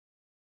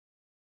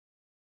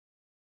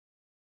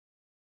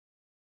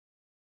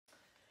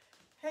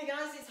Hey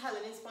guys, it's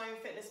Helen, Inspiring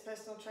Fitness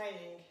Personal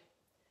Training.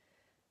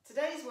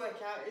 Today's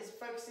workout is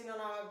focusing on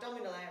our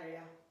abdominal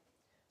area.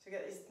 So we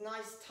get this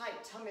nice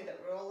tight tummy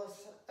that we're all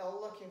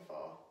looking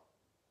for.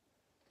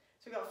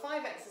 So we've got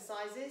 5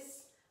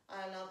 exercises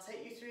and I'll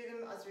take you through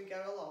them as we go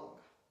along.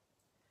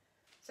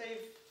 So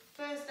your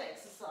first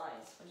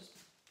exercise, I'll just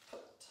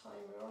put the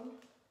timer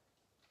on.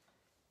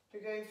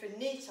 We're going for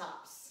knee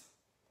taps.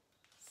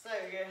 So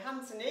we go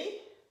hand to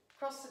knee,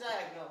 cross the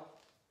diagonal.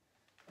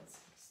 Let's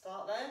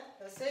start there,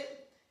 that's it.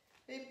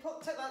 You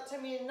tuck that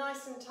tummy in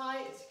nice and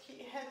tight, keep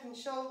your head and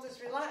shoulders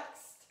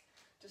relaxed.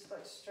 Just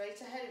look straight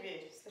ahead of you.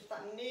 Just lift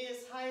that knee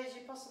as high as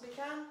you possibly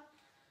can.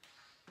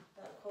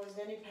 Without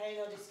causing any pain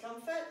or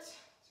discomfort.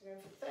 So we're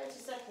going for 30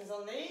 seconds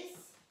on these.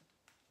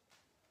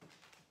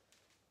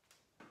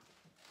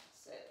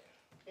 That's it.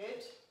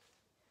 Good.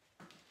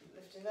 Keep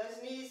lifting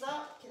those knees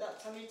up. Keep that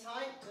tummy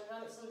tight.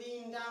 Don't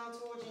lean down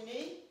towards your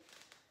knee.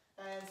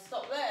 And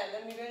stop there.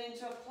 Then we're going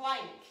into a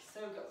plank. So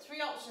we've got 3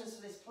 options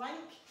for this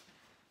plank.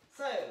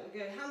 So we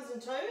go hands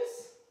and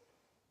toes.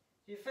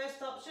 Your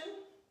first option.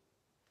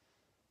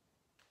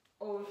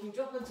 Or we can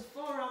drop into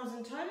forearms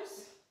and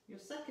toes. Your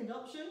second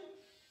option.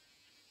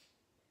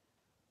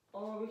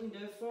 Or we can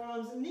do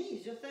forearms and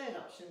knees. Your third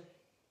option.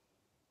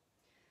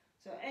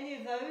 So any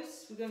of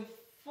those, we're going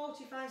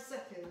 45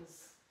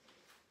 seconds.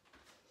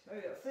 So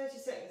we've got 30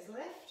 seconds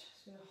left.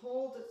 So we're going to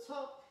hold at the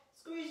top.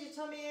 Squeeze your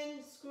tummy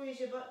in, squeeze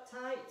your butt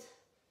tight,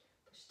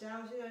 push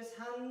down through those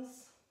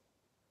hands.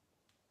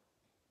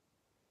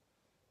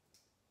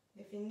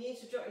 If you need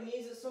to drop your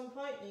knees at some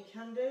point, you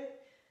can do.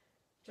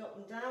 Drop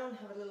them down,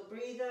 have a little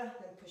breather,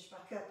 then push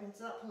back up into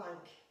that plank.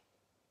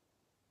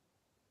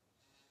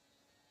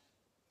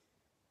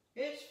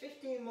 Good,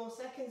 15 more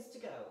seconds to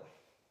go.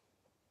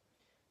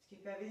 Just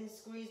keep everything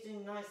squeezed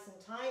in nice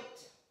and tight.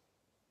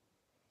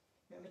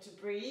 Remember to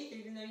breathe,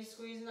 even though you're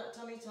squeezing that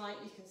tummy tight,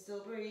 you can still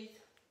breathe.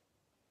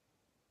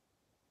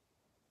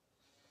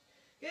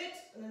 Good,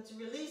 and then to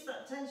release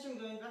that tension,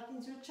 going back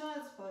into a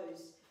child's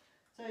pose.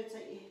 So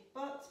take your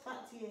butt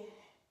back to your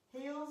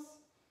heels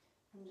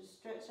and just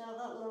stretch out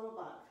that lower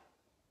back.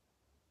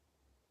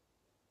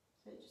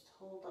 So just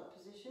hold that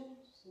position,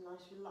 just a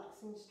nice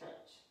relaxing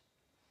stretch.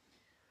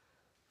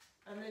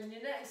 And then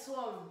your next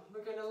one,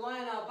 we're going to lie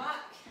on our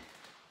back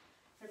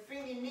and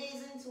bring your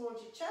knees in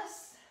towards your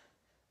chest.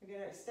 We're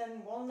going to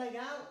extend one leg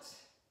out,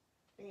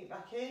 bring it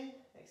back in,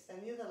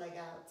 extend the other leg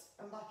out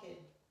and back in.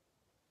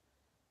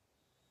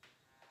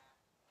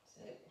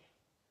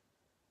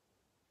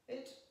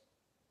 Good.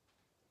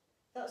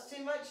 If that's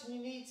too much and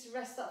you need to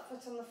rest that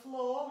foot on the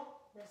floor,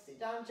 rest it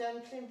down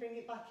gently and bring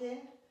it back in.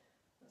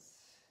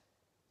 That's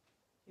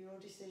your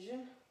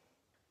decision.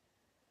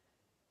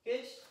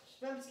 Good.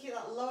 Just remember to keep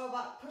that lower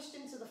back pushed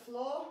into the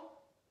floor.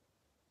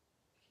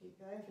 Keep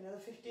going for another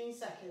 15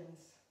 seconds.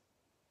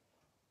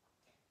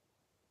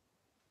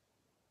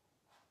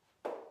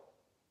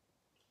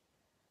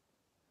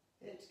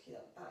 Good. Keep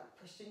that back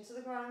pushed into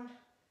the ground.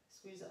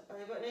 Squeeze that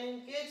belly button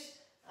in. Good.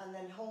 And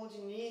then hold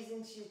your knees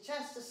into your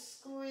chest, just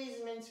squeeze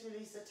them in to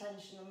release the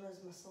tension on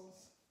those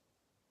muscles.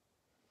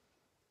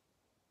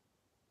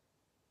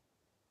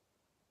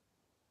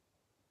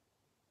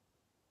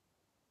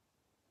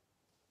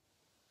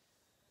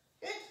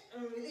 Good,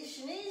 and release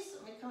your knees,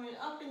 and we're coming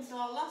up into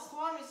our last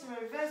one, it's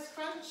a reverse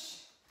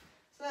crunch.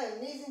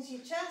 So, knees into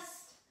your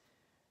chest,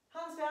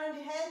 hands behind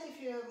your head.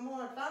 If you're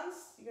more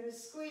advanced, you're going to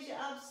squeeze your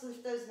abs,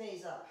 lift those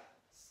knees up.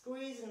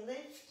 Squeeze and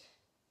lift.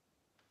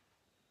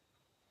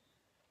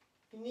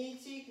 If you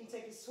need to, you can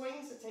take a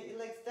swing, so take your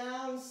legs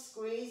down,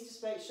 squeeze,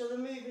 just make sure the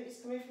movement is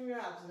coming from your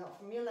abs, not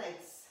from your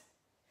legs.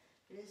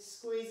 You just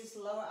squeeze this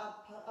lower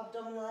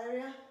abdominal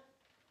area.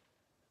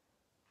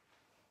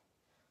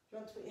 If you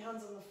want to put your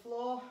hands on the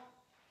floor,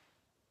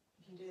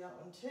 you can do that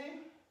one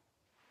too.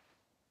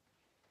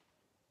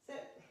 That's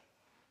it.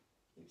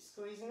 Keep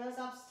squeezing those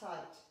abs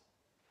tight.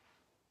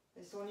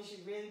 This one you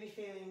should really be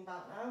feeling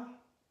about now.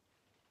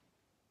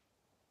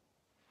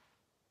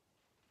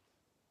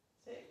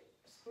 That's it.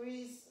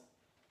 Squeeze.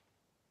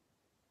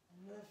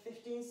 Another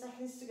 15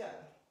 seconds to go.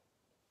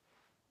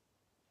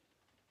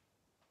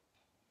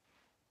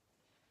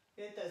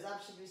 Good, those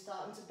abs should be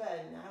starting to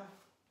burn now.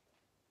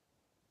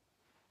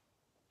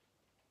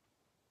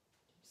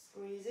 Keep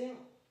squeezing.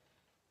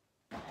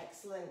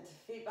 Excellent.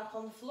 Feet back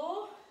on the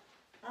floor.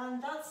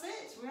 And that's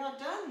it, we are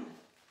done.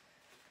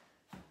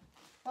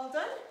 Well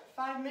done.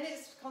 5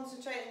 minutes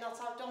concentrating on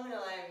that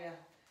abdominal area.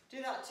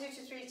 Do that 2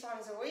 to 3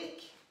 times a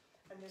week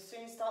and you'll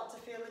soon start to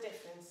feel the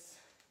difference.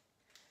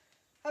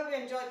 Hope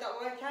you enjoyed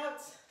that workout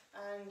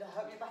and I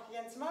hope you're back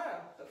again tomorrow.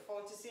 Look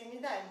forward to seeing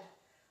you then.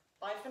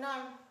 Bye for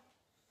now.